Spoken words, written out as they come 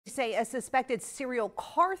Say a suspected serial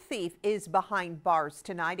car thief is behind bars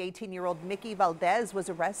tonight. 18-year-old Mickey Valdez was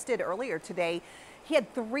arrested earlier today. He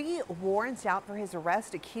had 3 warrants out for his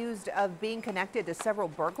arrest, accused of being connected to several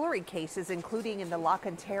burglary cases, including in the La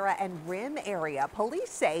Cantera and Rim area. Police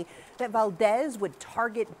say that Valdez would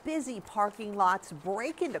target busy parking lots,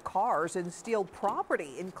 break into cars, and steal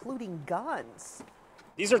property, including guns.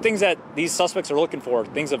 These are things that these suspects are looking for,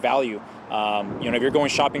 things of value. If you're going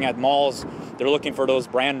shopping at malls, they're looking for those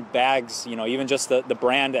brand bags, even just the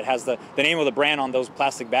brand that has the name of the brand on those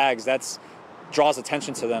plastic bags, that's draws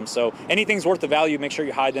attention to them. So anything's worth the value, make sure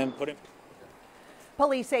you hide them, put it.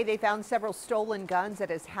 Police say they found several stolen guns at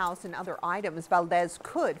his house and other items. Valdez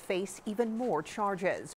could face even more charges.